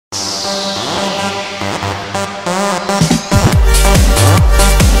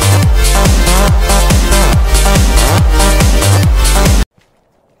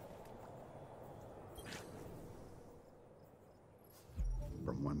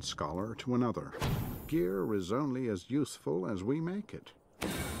one scholar to another. Gear is only as useful as we make it.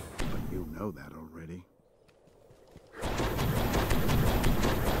 But you know that already. I'm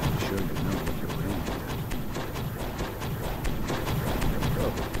sure you know what you're aiming at.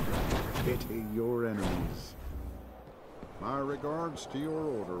 Oh, pity your enemies. My regards to your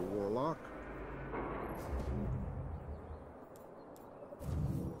order, Warlock.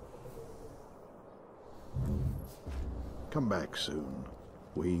 Come back soon.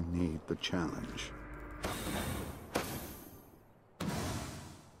 We need the challenge.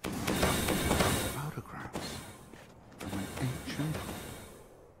 Photographs from an ancient...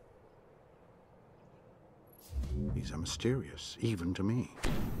 These are mysterious, even to me.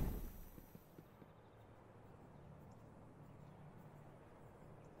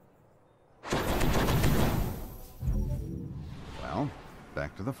 Well,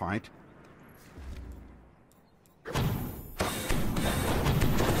 back to the fight.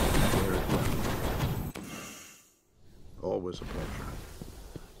 Always a pleasure.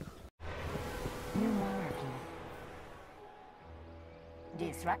 New monarchy.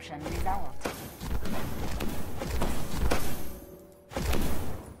 Disruption resolved.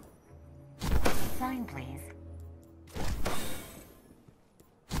 Sign, please.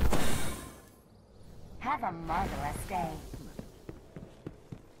 Have a marvelous day.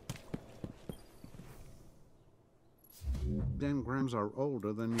 Engrams are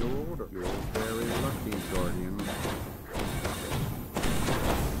older than your order. You're very lucky, Guardian.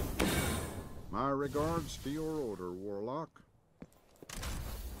 My regards to your order, Warlock.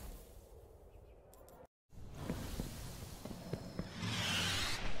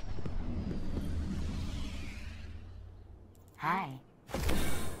 Hi.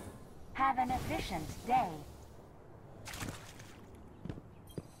 Have an efficient day.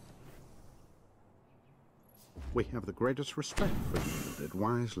 We have the greatest respect for you. Did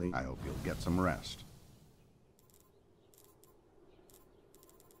wisely. I hope you'll get some rest.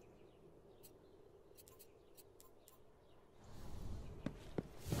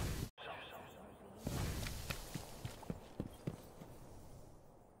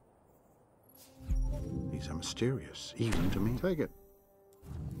 These are mysterious, even to me. Take it.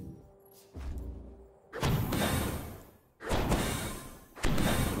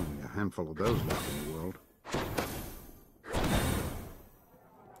 Only a handful of those left in the world.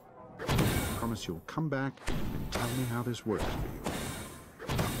 I promise you'll come back and tell me how this works for you.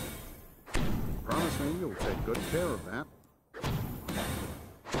 Promise me you'll take good care of that.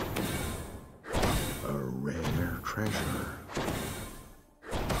 A rare treasure.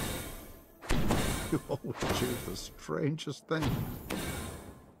 You always choose the strangest thing.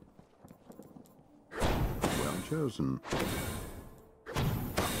 Well chosen.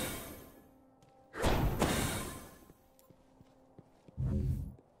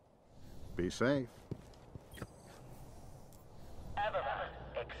 Be safe.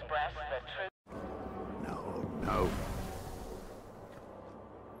 Express the truth. No.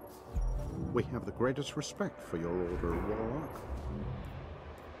 We have the greatest respect for your order, Warlock.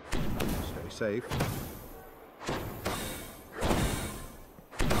 Stay safe.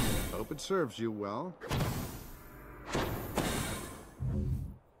 Hope it serves you well.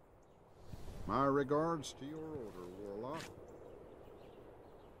 My regards to your order, Warlock.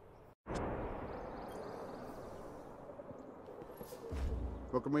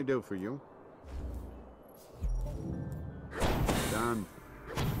 What can we do for you? Done.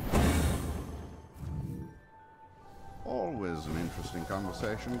 Always an interesting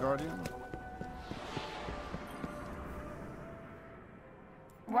conversation, Guardian.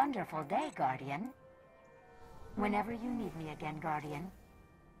 Wonderful day, Guardian. Whenever you need me again, Guardian.